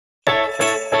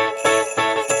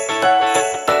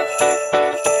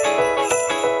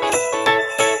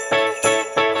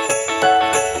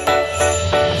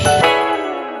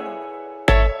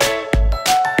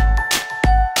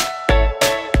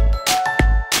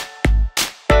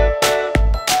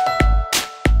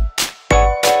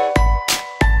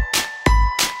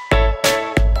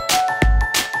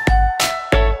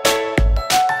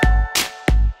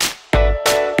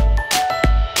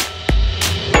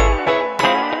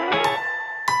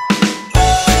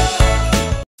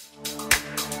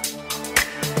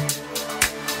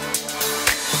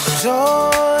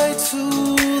Joy to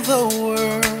the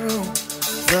world,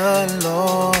 the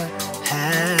Lord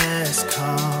has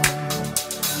come.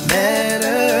 Let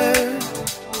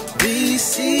earth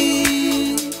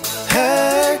receive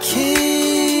her King.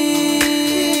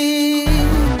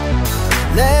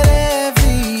 Let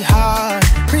every heart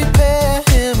prepare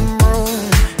him room,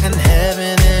 and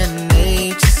heaven and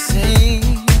nature sing,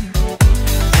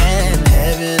 and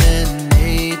heaven and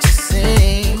nature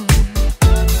sing,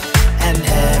 and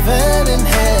heaven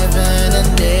and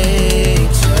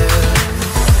nature.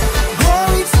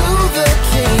 Glory to the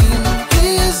King, he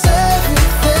is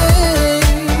everything.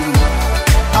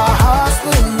 Our hearts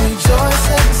will rejoice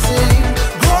and sing.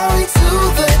 Glory to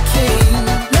the King,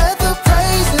 let the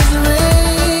praises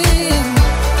ring.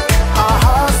 Our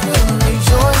hearts will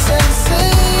rejoice and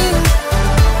sing.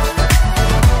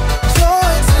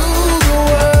 Joy to the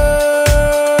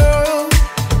world.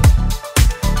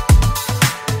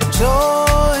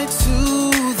 Joy to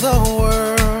the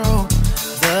world,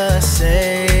 the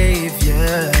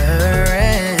Savior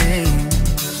reigns.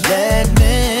 Let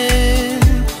men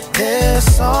their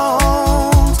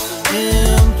songs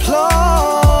employ,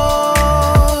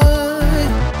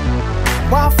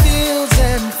 while fields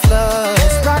and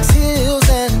floods, rocks, hills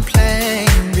and plain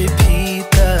repeat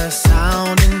the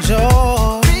sound and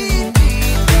joy.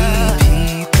 Repeat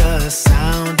the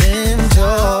sound and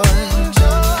joy.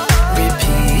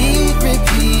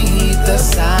 Repeat the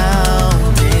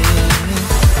sounding.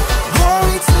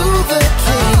 Glory to the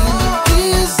King, he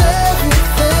is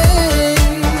everything.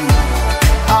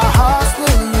 Our hearts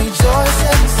will rejoice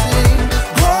and sing.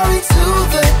 Glory to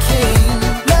the King,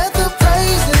 let the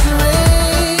praises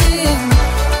ring.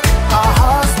 Our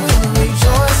hearts will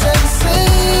rejoice and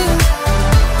sing.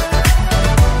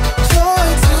 Joy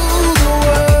to the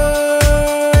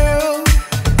world.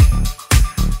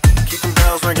 Keep them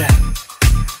bells ringing.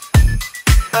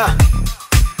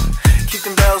 Keep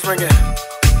them bells ringing.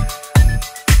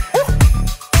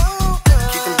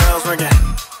 Keep them bells ringing.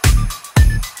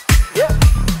 Yeah.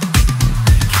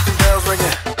 Keep them bells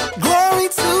ringing. Glory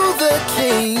to the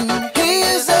King, he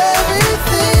is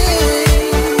everything.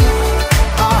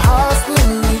 Our hearts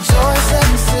will rejoice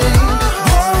and sing.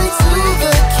 Glory to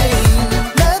the King,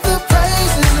 let the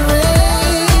praises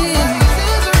ring.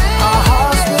 Our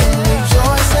hearts will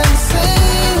rejoice and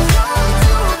sing.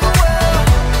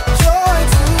 Joy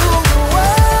to the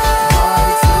world.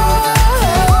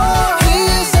 He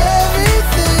is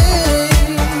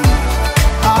everything.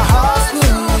 Our hearts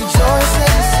will rejoice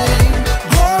and sing.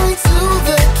 Glory to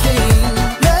the King,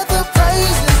 let the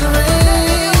praises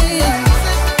ring.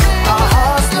 Our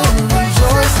hearts will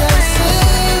rejoice and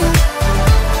sing.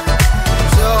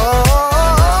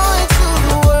 Joy to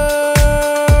the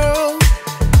world.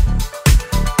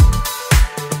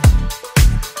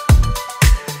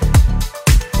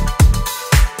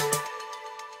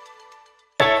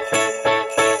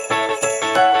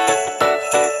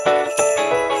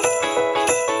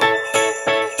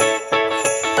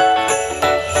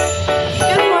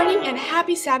 Good morning and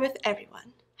happy Sabbath,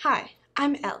 everyone. Hi,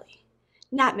 I'm Ellie,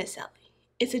 not Miss Ellie.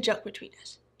 It's a joke between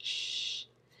us. Shh.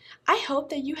 I hope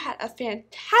that you had a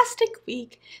fantastic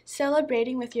week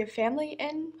celebrating with your family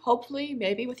and hopefully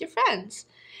maybe with your friends.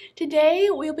 Today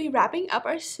we'll be wrapping up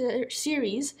our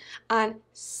series on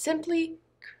Simply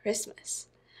Christmas.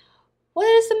 What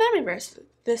is the memory verse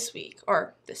this week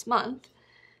or this month?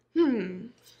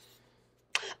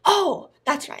 Oh,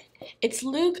 that's right. It's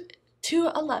Luke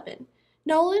 2:11.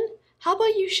 Nolan, how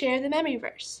about you share the memory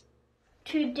verse?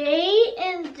 Today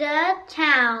in the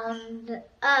town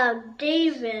of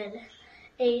David,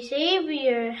 a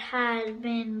Savior has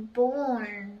been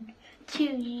born to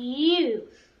you.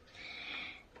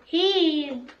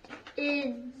 He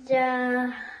is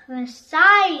the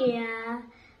Messiah,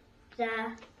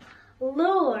 the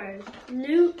Lord.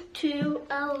 Luke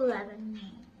 2:11.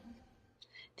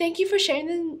 Thank you for sharing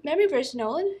the memory verse,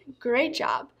 Nolan. Great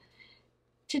job.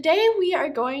 Today we're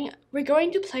going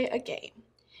to play a game.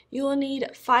 You will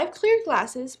need 5 clear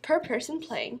glasses per person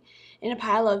playing in a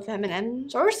pile of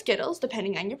M&Ms or Skittles,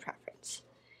 depending on your preference.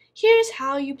 Here's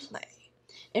how you play.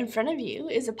 In front of you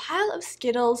is a pile of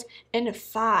Skittles and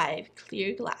 5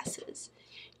 clear glasses.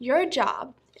 Your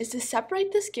job is to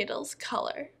separate the Skittles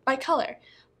by color,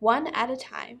 one at a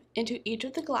time, into each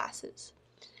of the glasses.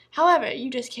 However, you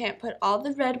just can't put all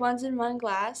the red ones in one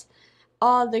glass,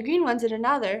 all the green ones in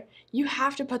another. You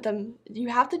have to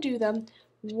do them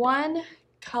one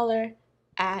color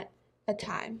at a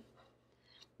time.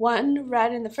 One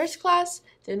red in the first glass,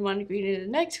 then one green in the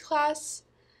next glass,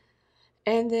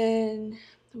 and then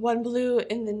one blue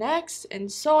in the next,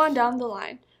 and so on down the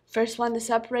line. First one to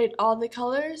separate all the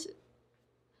colors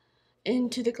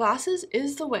into the glasses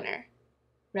is the winner.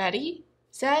 Ready,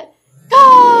 set,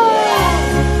 go!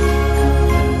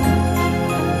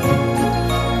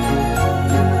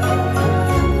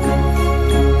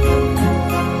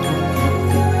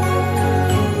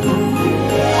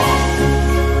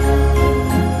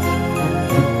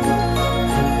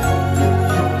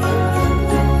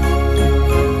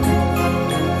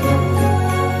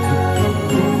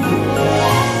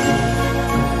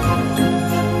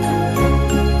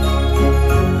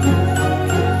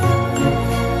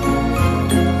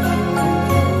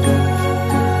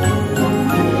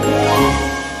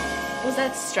 Was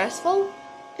that stressful?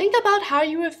 Think about how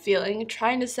you were feeling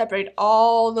trying to separate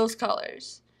all those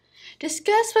colors.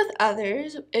 Discuss with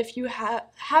others if you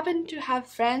happen to have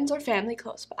friends or family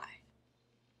close by.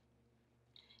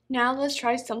 Now let's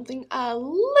try something a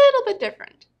little bit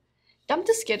different. Dump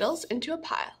the Skittles into a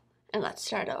pile and let's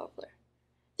start over.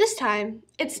 This time,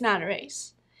 it's not a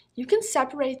race. You can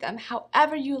separate them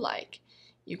however you like.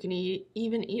 You can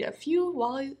even eat a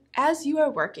few as you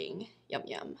are working. Yum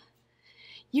yum.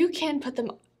 You can put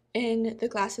them in the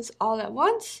glasses all at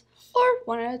once or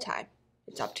one at a time.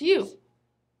 It's up to you.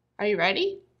 Are you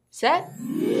ready? Set,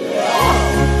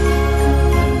 go!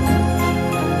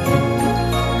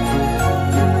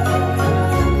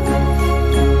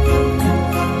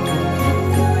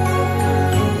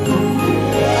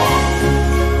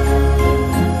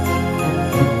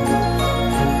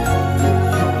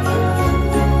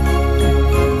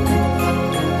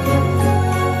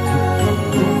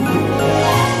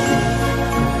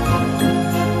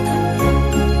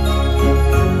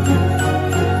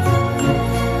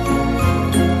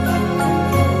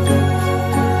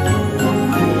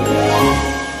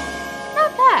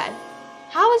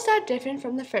 Different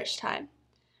from the first time.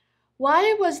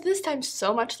 Why was this time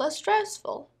so much less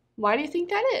stressful? Why do you think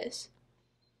that is?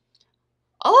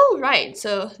 Oh, right,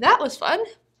 so that was fun.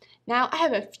 Now I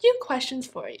have a few questions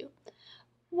for you.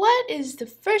 What is the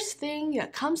first thing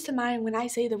that comes to mind when I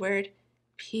say the word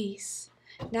peace?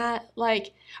 Not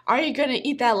like, are you gonna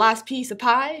eat that last piece of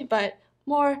pie? But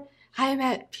more, I am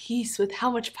at peace with how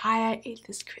much pie I ate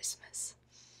this Christmas.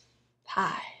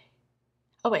 Pie.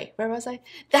 Oh wait, where was I?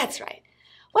 That's right.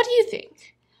 What do you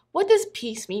think? What does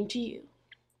peace mean to you?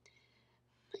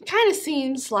 It kind of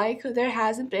seems like there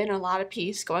hasn't been a lot of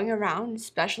peace going around,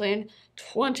 especially in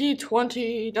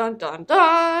 2020, dun dun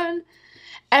dun.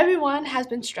 Everyone has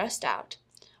been stressed out.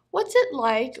 What's it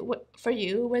like for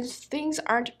you when things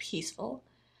aren't peaceful?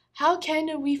 How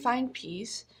can we find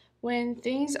peace when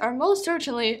things are most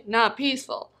certainly not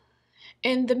peaceful?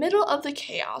 In the middle of the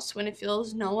chaos, when it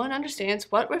feels no one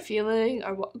understands what we're feeling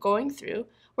or going through,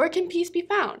 where can peace be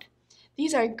found?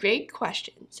 These are great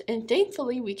questions, and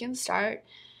thankfully we can start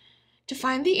to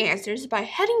find the answers by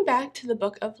heading back to the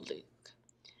book of Luke.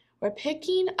 We're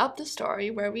picking up the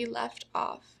story where we left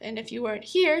off, and if you weren't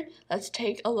here, let's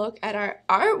take a look at our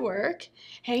artwork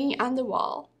hanging on the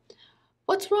wall.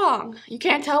 What's wrong? You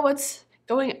can't tell what's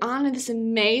going on in this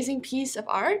amazing piece of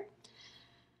art?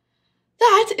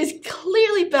 That is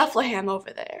clearly Bethlehem over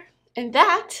there, and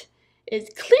that is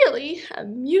clearly a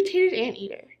mutated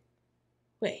anteater.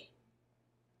 Wait,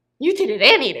 mutated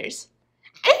anteaters?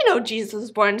 I didn't know Jesus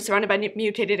was born surrounded by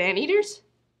mutated anteaters.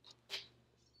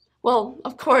 Well,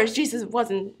 of course, Jesus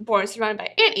wasn't born surrounded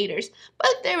by anteaters,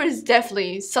 but there was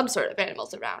definitely some sort of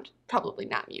animals around. Probably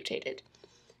not mutated.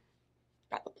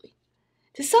 Probably.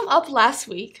 To sum up last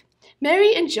week,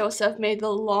 Mary and Joseph made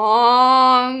the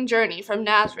long journey from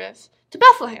Nazareth to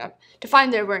Bethlehem to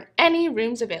find there weren't any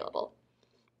rooms available.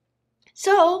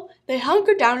 So they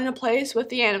hunkered down in a place with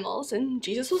the animals, and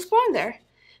Jesus was born there.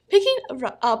 Picking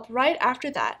up right after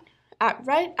that,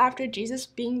 right after Jesus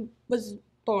was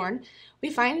born, we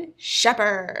find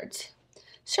shepherds.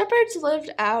 Shepherds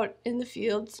lived out in the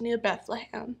fields near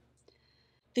Bethlehem.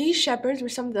 These shepherds were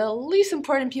some of the least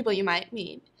important people you might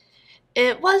meet.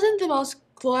 It wasn't the most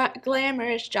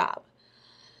glamorous job.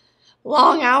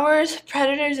 Long hours,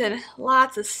 predators, and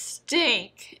lots of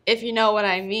stink, if you know what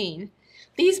I mean.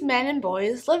 These men and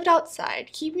boys lived outside,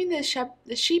 keeping the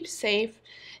sheep safe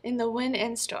in the wind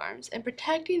and storms, and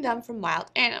protecting them from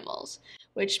wild animals,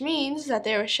 which means that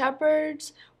there were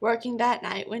shepherds working that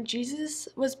night when Jesus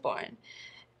was born.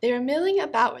 They were milling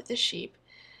about with the sheep,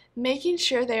 making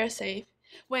sure they are safe,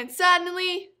 when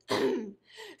suddenly, the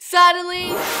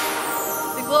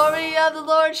glory of the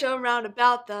Lord shone round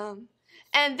about them,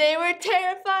 and they were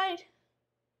terrified.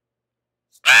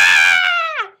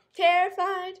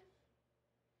 Terrified.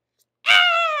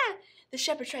 The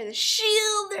shepherds tried to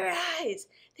shield their eyes.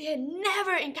 They had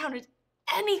never encountered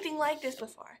anything like this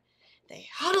before. They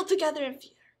huddled together in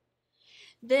fear.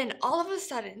 Then, all of a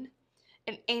sudden,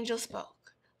 an angel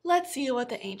spoke. Let's see what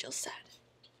the angel said.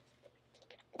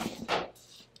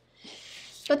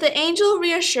 But the angel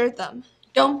reassured them.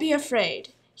 "Don't be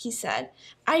afraid," he said.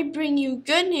 "I bring you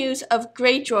good news of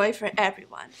great joy for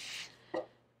everyone."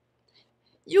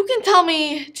 You can tell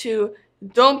me to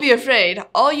don't be afraid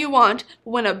all you want,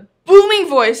 but when a booming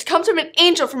voice comes from an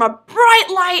angel from a bright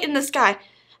light in the sky,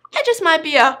 I just might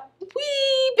be a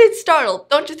wee bit startled,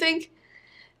 don't you think?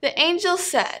 The angel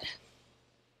said,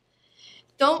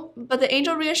 but the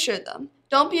angel reassured them.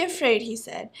 "Don't be afraid," he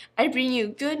said. "I bring you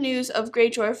good news of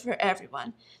great joy for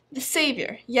everyone. The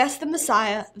Savior, yes, the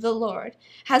Messiah, the Lord,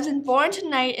 has been born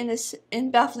tonight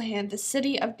in Bethlehem, the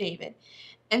city of David.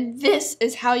 And this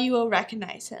is how you will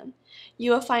recognize him.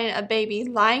 You will find a baby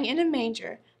lying in a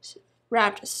manger,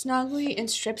 wrapped snugly in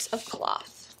strips of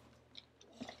cloth."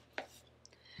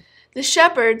 The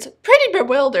shepherds, pretty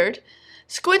bewildered,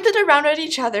 squinted around at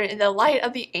each other in the light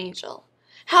of the angel.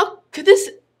 How could this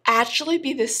actually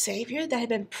be the Savior that had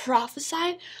been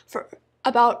prophesied for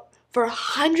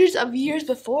hundreds of years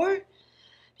before?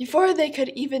 Before they could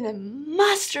even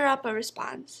muster up a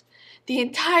response, the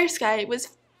entire sky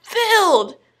was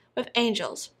filled with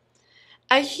angels.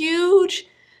 A huge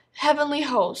heavenly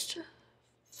host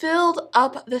filled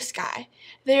up the sky.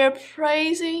 They are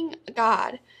praising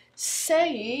God,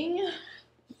 saying,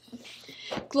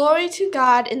 "Glory to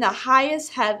God in the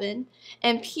highest heaven,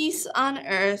 and peace on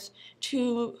earth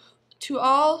to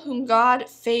all whom God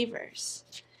favors."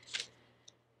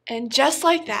 And just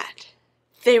like that,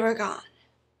 they were gone.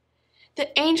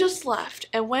 The angels left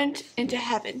and went into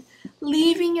heaven,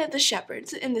 leaving the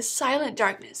shepherds in the silent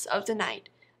darkness of the night,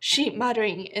 sheep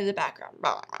muttering in the background.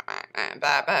 Bah, bah,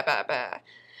 bah, bah, bah, bah.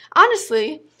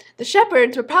 Honestly, the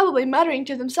shepherds were probably muttering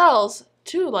to themselves,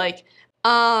 too, like,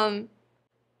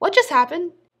 what just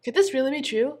happened? Could this really be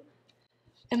true?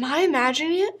 Am I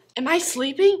imagining it? Am I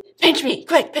sleeping? Pinch me!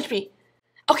 Quick, pinch me!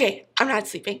 Okay, I'm not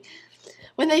sleeping.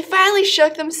 When they finally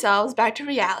shook themselves back to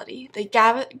reality, they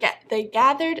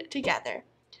gathered together.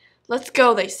 "Let's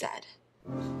go," they said.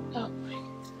 Oh my.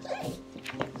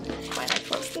 Why did I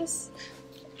close this?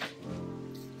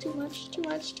 Too much.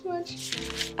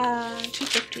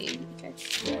 2:15. Okay.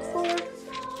 4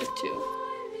 with 2.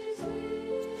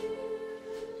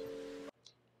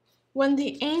 When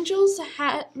the angels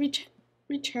had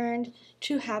returned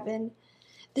to heaven,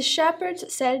 the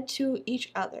shepherds said to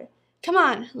each other, "Come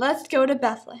on, let's go to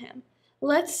Bethlehem.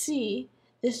 Let's see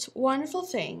this wonderful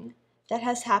thing that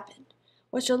has happened,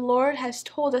 which the Lord has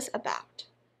told us about."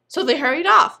 So they hurried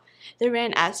off. They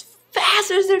ran as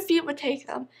fast as their feet would take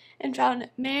them and found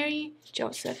Mary,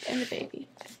 Joseph, and the baby.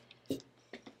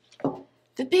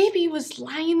 The baby was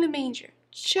lying in the manger,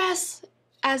 just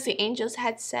as the angels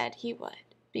had said he would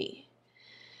be.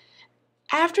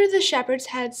 After the shepherds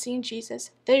had seen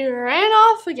Jesus, they ran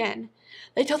off again.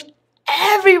 They told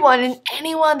everyone and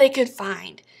anyone they could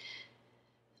find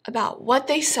about what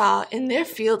they saw in their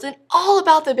fields and all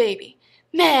about the baby.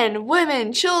 Men,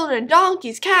 women, children,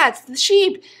 donkeys, cats, the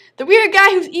sheep, the weird guy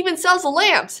who even sells the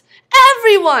lamps.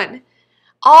 Everyone!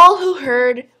 All who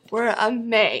heard were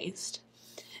amazed.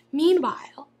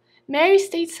 Meanwhile, Mary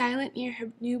stayed silent near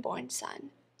her newborn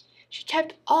son. She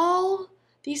kept all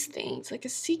these things like a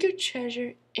secret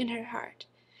treasure in her heart.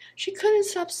 She couldn't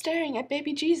stop staring at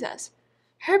baby Jesus,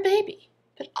 her baby,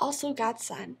 but also God's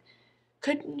son.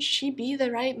 Couldn't she be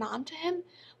the right mom to him?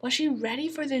 Was she ready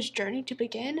for this journey to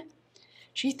begin?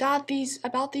 She thought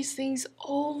about these things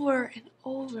over and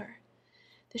over.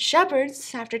 The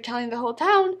shepherds, after telling the whole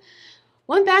town,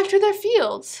 went back to their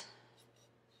fields.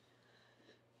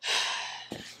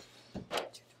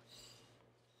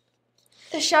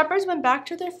 The shepherds went back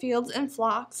to their fields and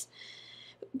flocks,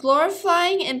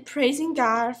 glorifying and praising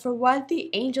God for what the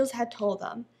angels had told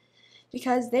them,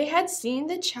 because they had seen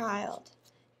the child,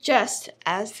 just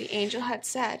as the angel had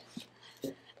said.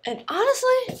 And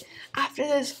honestly, after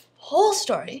this whole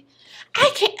story, I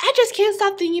just can't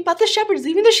stop thinking about the shepherds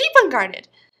leaving the sheep unguarded.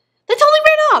 They totally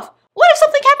ran off. What if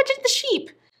something happened to the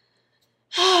sheep?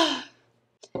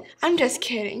 I'm just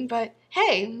kidding, but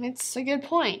hey, it's a good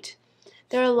point.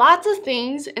 There are lots of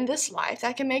things in this life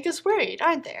that can make us worried,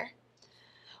 aren't there?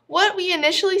 What we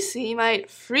initially see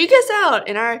might freak us out,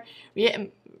 and our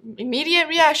immediate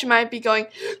reaction might be going,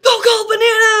 "Go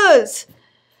bananas!"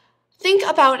 Think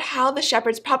about how the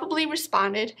shepherds probably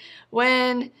responded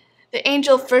when the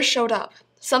angel first showed up.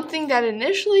 Something that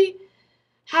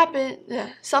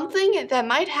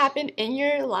might happen in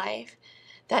your life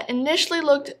that initially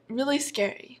looked really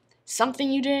scary.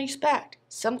 Something you didn't expect.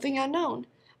 Something unknown.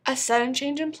 A sudden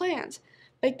change in plans.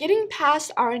 But getting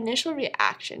past our initial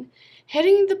reaction,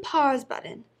 hitting the pause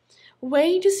button,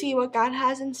 waiting to see what God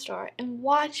has in store and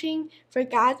watching for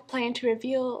God's plan to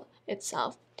reveal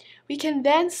itself, we can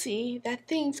then see that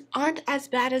things aren't as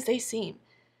bad as they seem.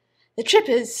 The trip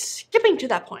is skipping to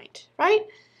that point, right?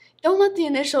 Don't let the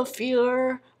initial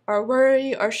fear or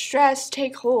worry or stress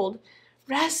take hold.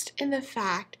 Rest in the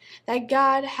fact that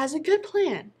God has a good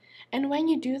plan. And when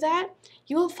you do that,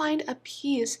 you will find a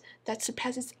peace that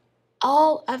surpasses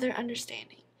all other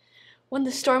understanding. When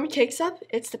the storm kicks up,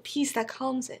 it's the peace that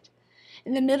calms it.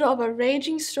 In the middle of a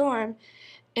raging storm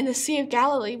in the Sea of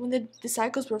Galilee, when the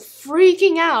disciples were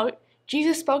freaking out,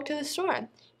 Jesus spoke to the storm.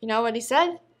 You know what he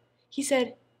said? He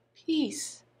said,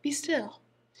 "Peace, be still."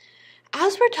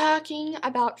 As we're talking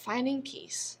about finding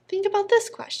peace, think about this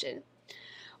question.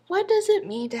 What does it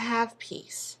mean to have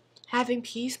peace? Having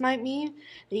peace might mean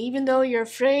that even though you're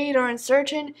afraid or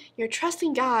uncertain, you're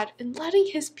trusting God and letting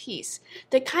His peace,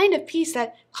 the kind of peace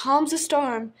that calms the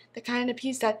storm, the kind of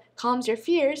peace that calms your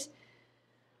fears,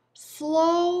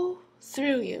 flow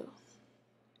through you.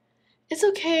 It's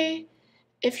okay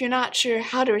if you're not sure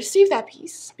how to receive that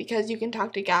peace, because you can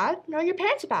talk to God or your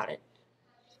parents about it.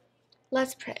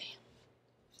 Let's pray.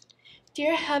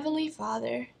 Dear Heavenly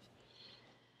Father,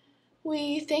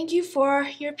 we thank you for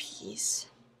your peace.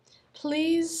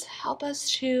 Please help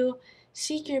us to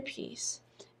seek your peace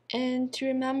and to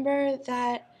remember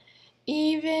that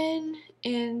even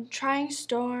in trying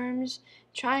storms,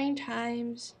 trying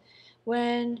times,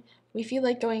 when we feel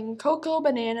like going cocoa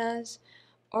bananas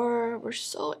or we're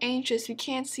so anxious we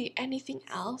can't see anything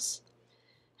else,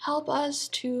 help us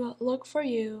to look for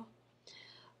you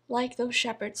like those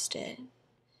shepherds did.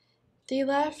 They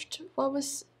left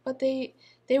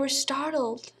they were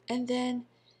startled, and then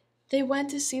they went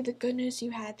to see the good news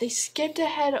you had. They skipped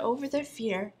ahead over their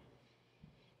fear,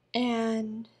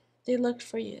 and they looked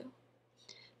for you.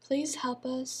 Please help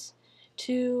us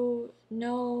to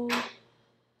know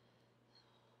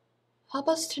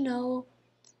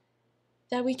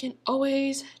that we can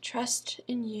always trust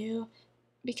in you,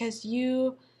 because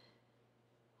you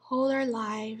hold our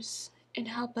lives and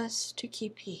help us to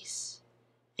keep peace.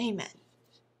 Amen.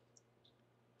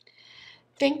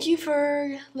 Thank you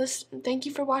for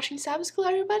watching Sabbath School,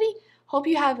 everybody. Hope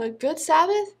you have a good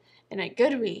Sabbath and a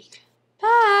good week.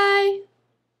 Bye.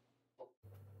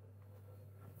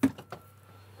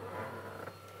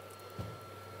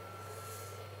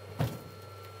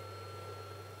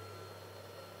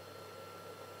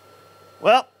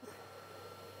 Well,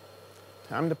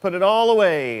 time to put it all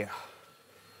away.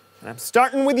 And I'm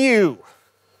starting with you.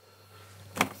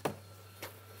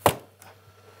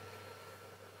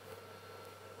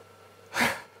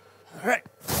 All right.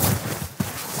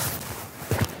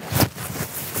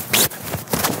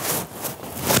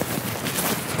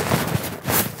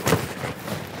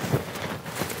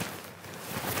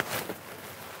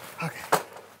 Okay.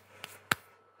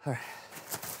 All right.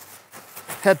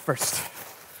 Head first.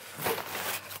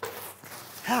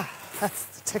 Ah, that's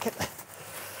the ticket.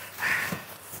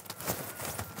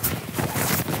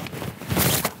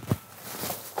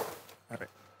 All right.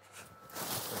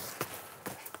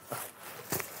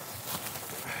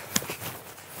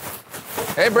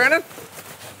 Hey, Brandon.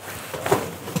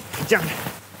 John.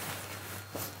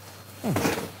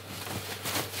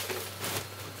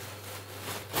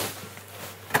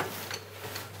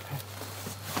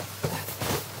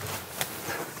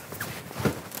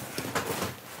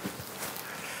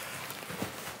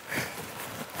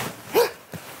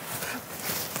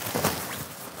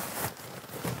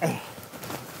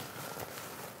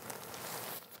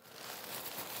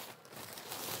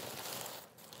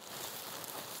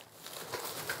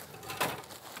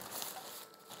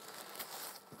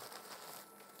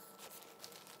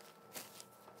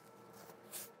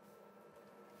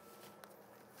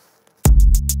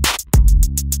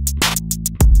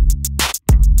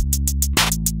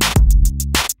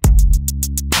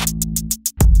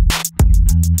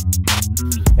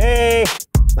 Hey,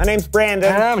 my name's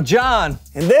Brandon. And I'm John.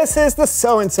 And this is the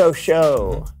So-and-So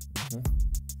Show.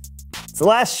 It's the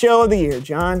last show of the year,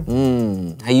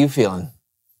 John. How you feeling?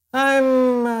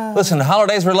 I'm, Listen, the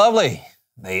holidays were lovely.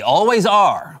 They always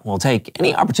are. We'll take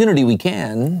any opportunity we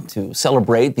can to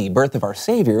celebrate the birth of our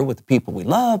Savior with the people we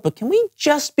love, but can we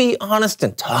just be honest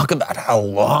and talk about how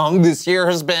long this year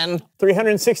has been?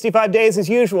 365 days as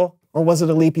usual. Or was it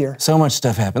a leap year? So much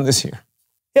stuff happened this year.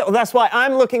 Yeah, well, that's why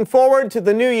I'm looking forward to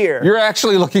the new year. You're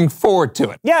actually looking forward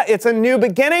to it. Yeah, it's a new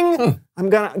beginning. I'm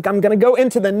gonna go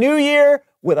into the new year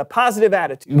with a positive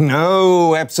attitude.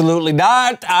 No, absolutely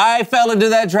not. I fell into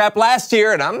that trap last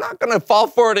year, and I'm not going to fall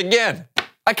for it again.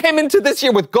 I came into this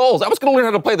year with goals. I was going to learn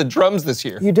how to play the drums this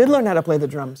year. You did learn how to play the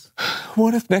drums.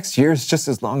 What if next year is just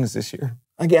as long as this year?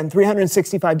 Again,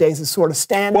 365 days is sort of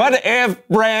standard. What if,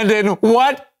 Brandon?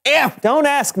 What if? Don't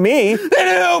ask me.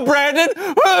 Then who, Brandon?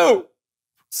 Who?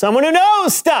 Someone who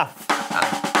knows stuff.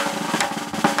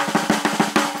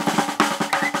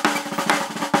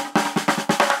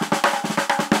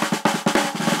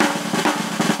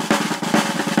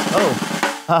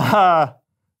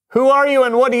 Who are you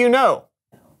and what do you know?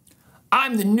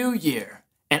 I'm the new year,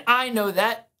 and I know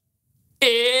that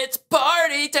it's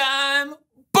party time.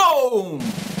 Boom!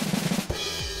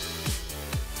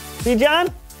 See,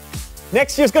 John?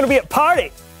 Next year's gonna be a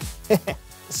party.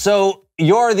 So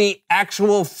you're the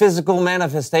actual physical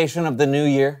manifestation of the new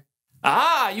year?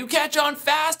 Ah, you catch on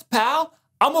fast, pal.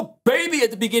 I'm a baby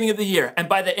at the beginning of the year, and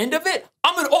by the end of it,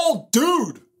 I'm an old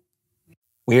dude.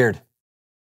 Weird.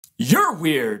 You're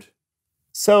weird.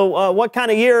 So what kind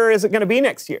of year is it gonna be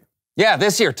next year? Yeah,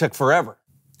 this year took forever.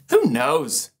 Who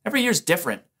knows? Every year's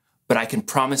different. But I can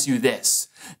promise you this.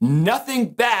 Nothing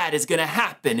bad is gonna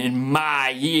happen in my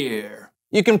year.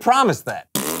 You can promise that.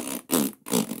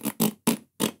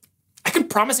 I can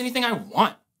promise anything I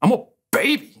want. I'm a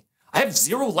baby. I have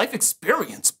zero life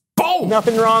experience. Boom!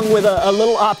 Nothing wrong with a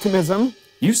little optimism.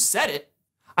 You said it.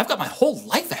 I've got my whole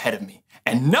life ahead of me,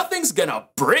 and nothing's gonna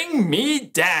bring me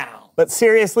down. But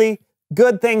seriously,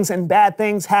 good things and bad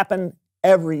things happen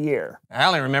every year. I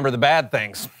only remember the bad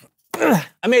things. I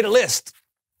made a list.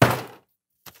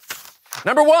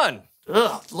 Number 1.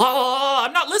 Ugh,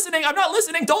 I'm not listening. I'm not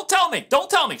listening. Don't tell me. Don't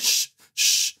tell me. Shh,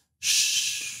 shh,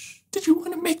 shh. Did you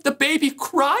want to make the baby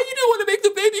cry? You didn't want to make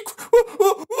the baby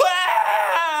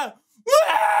cry.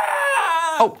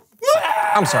 Oh,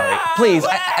 I'm sorry. Please,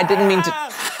 I didn't mean to.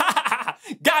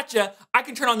 Gotcha. I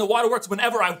can turn on the waterworks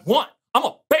whenever I want. I'm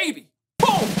a baby.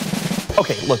 Boom.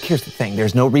 Okay, look, here's the thing.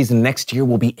 There's no reason next year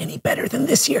will be any better than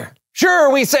this year. Sure,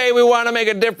 we say we want to make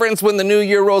a difference when the new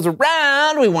year rolls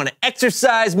around. We want to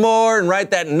exercise more and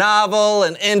write that novel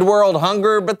and end world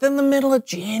hunger. But then the middle of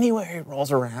January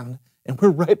rolls around and we're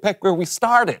right back where we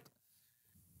started.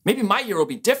 Maybe my year will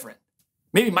be different.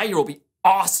 Maybe my year will be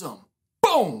awesome.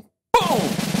 Boom, boom.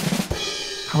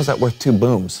 How is that worth 2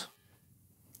 booms?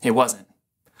 It wasn't.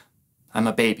 I'm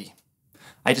a baby.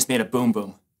 I just made a boom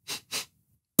boom.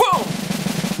 Boom!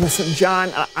 Listen,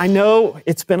 John, I know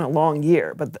it's been a long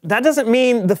year, but that doesn't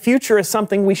mean the future is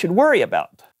something we should worry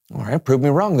about. All right, prove me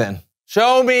wrong then.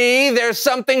 Show me there's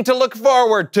something to look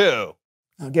forward to.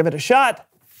 I'll give it a shot.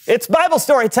 It's Bible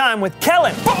story time with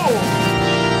Kellen. Boom!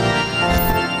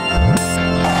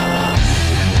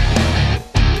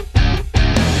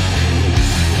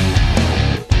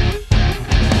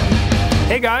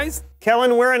 Hey guys,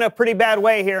 Kellen, we're in a pretty bad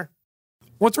way here.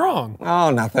 what's wrong? Oh,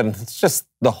 nothing. It's just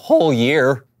the whole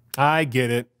year. I get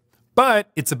it.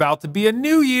 But it's about to be a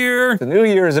new year. The new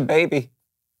year is a baby.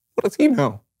 What does he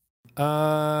know?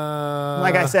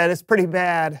 Like I said, it's pretty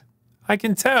bad. I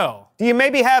can tell. Do you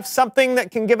maybe have something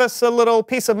that can give us a little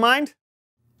peace of mind?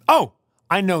 Oh,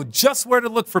 I know just where to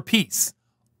look for peace.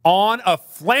 On a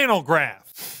flannel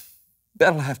graph.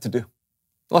 That'll have to do.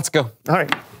 Let's go. All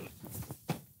right.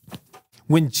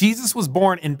 When Jesus was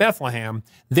born in Bethlehem,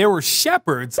 there were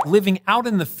shepherds living out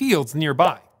in the fields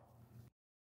nearby.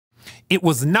 It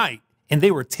was night, and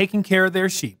they were taking care of their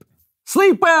sheep.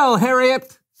 Sleep well,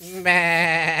 Harriet.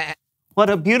 What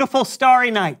a beautiful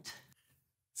starry night.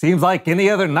 Seems like any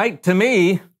other night to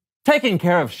me. Taking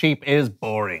care of sheep is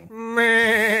boring.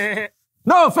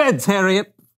 No offense,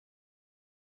 Harriet.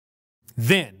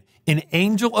 Then an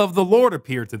angel of the Lord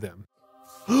appeared to them.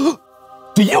 Do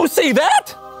you see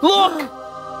that? Look!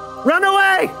 Run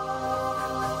away!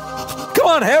 Come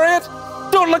on, Harriet.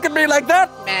 Don't look at me like that.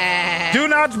 Do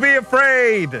not be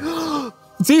afraid.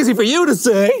 It's easy for you to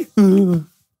say.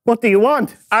 What do you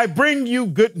want? I bring you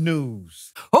good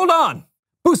news. Hold on.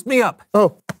 Boost me up.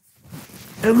 Oh,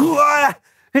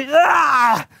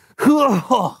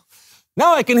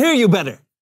 Now I can hear you better.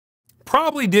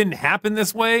 Probably didn't happen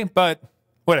this way, but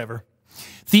whatever.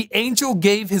 The angel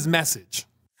gave his message.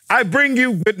 I bring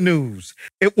you good news.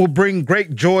 It will bring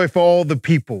great joy for all the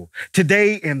people.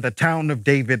 Today in the town of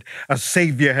David, a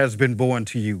Savior has been born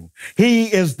to you. He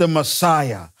is the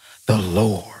Messiah, the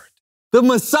Lord. The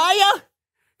Messiah?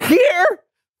 Here?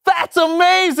 That's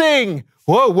amazing!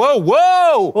 Whoa, whoa,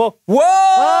 whoa! Whoa. Whoa!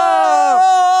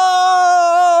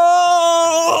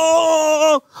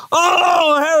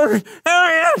 Oh,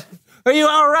 Harriet! Are you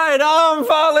all right? I'm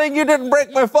falling. You didn't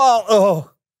break my fall. Oh.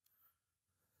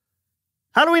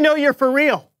 how do we know you're for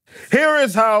real? Here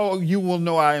is how you will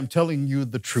know I am telling you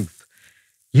the truth.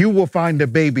 You will find a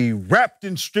baby wrapped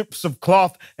in strips of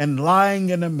cloth and lying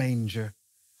in a manger.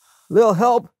 They'll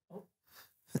help.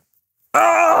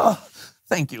 Ah,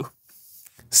 thank you.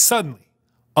 Suddenly,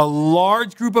 a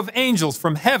large group of angels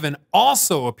from heaven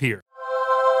also appeared.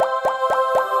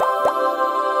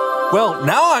 Well,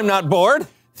 now I'm not bored.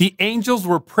 The angels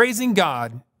were praising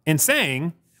God and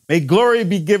saying, May glory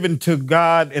be given to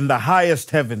God in the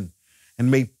highest heaven,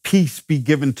 and may peace be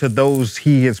given to those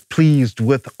he is pleased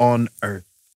with on earth.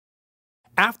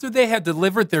 after they had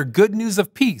delivered their good news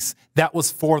of peace that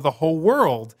was for the whole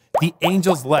world, the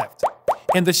angels left.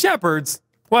 And the shepherds,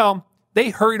 well,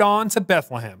 they hurried on to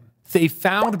Bethlehem. They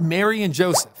found Mary and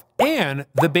Joseph and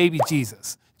the baby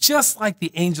Jesus, just like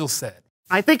the angel said.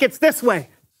 I think it's this way.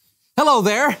 Hello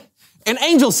there. An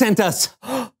angel sent us.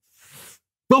 But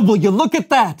will you look at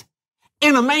that?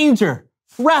 In a manger,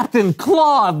 wrapped in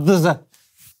cloths.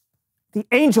 The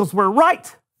angels were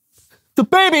right. The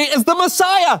baby is the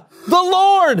Messiah, the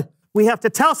Lord. We have to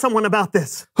tell someone about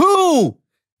this. Who?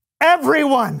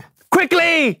 Everyone.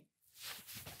 Quickly.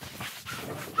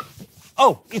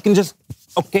 Oh, you can just,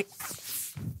 okay.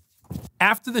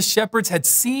 After the shepherds had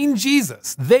seen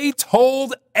Jesus, they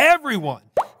told everyone.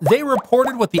 They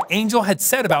reported what the angel had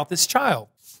said about this child.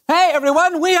 Hey,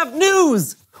 everyone, we have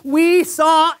news. We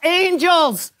saw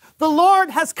angels. The Lord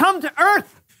has come to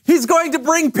earth. He's going to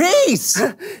bring peace.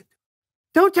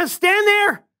 Don't just stand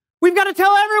there. We've got to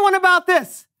tell everyone about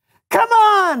this. Come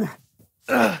on.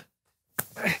 Come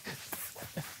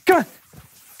on.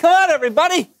 Come on,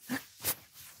 everybody.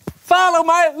 Follow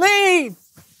my lead.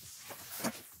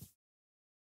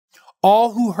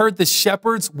 All who heard the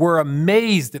shepherds were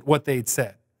amazed at what they'd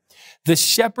said. The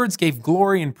shepherds gave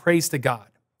glory and praise to God.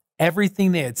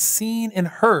 Everything they had seen and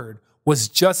heard was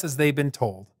just as they'd been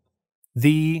told.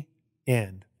 The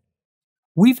end.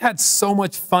 We've had so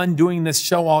much fun doing this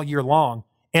show all year long,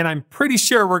 and I'm pretty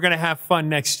sure we're going to have fun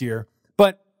next year.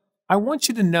 But I want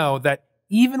you to know that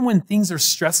even when things are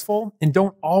stressful and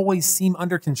don't always seem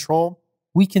under control,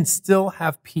 we can still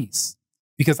have peace,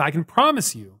 because I can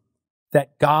promise you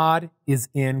that God is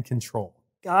in control.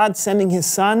 God sending his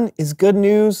son is good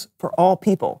news for all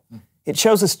people. It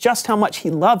shows us just how much he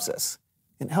loves us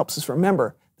and helps us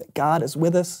remember that God is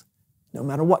with us no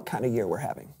matter what kind of year we're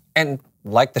having. And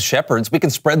like the shepherds, we can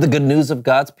spread the good news of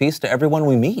God's peace to everyone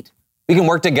we meet. We can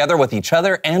work together with each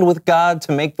other and with God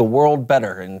to make the world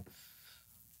better. And,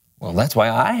 well, that's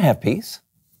why I have peace.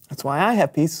 That's why I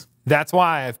have peace. That's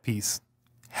why I have peace.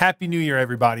 Happy New Year,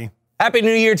 everybody. Happy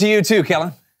New Year to you too,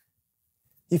 Kellen.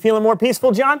 You feeling more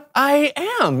peaceful, John? I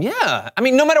am, yeah. I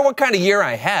mean, no matter what kind of year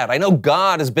I had, I know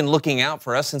God has been looking out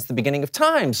for us since the beginning of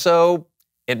time, so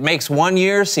it makes one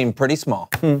year seem pretty small.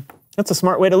 That's a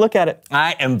smart way to look at it.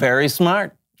 I am very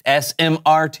smart.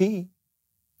 SMRT.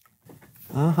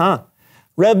 Uh-huh.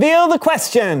 Reveal the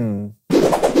question.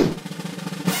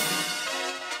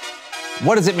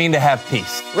 What does it mean to have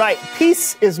peace? Right,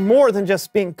 peace is more than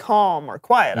just being calm or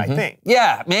quiet, I think.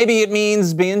 Yeah, maybe it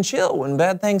means being chill when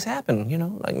bad things happen, you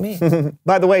know, like me.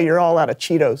 By the way, you're all out of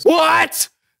Cheetos. What?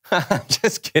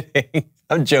 Just kidding.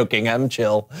 I'm joking. I'm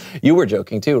chill. You were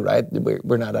joking too, right?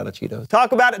 We're not out of Cheetos.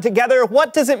 Talk about it together.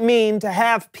 What does it mean to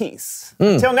have peace?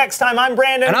 Until next time, I'm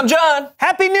Brandon. And I'm John.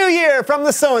 Happy New Year from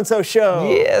the So-and-So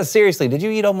Show. Yeah, seriously. Did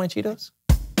you eat all my Cheetos?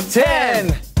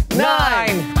 10, 9,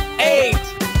 8,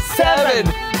 7,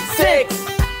 6,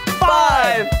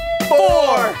 5,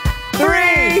 4,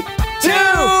 3, 2,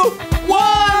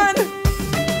 1.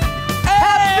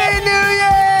 Happy New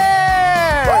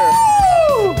Year!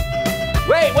 Woo!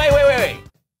 Wait.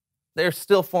 There's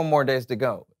still 4 more days to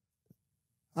go.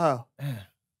 Oh.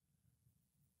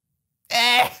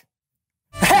 Hey!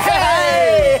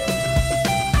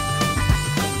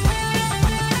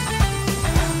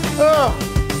 Oh.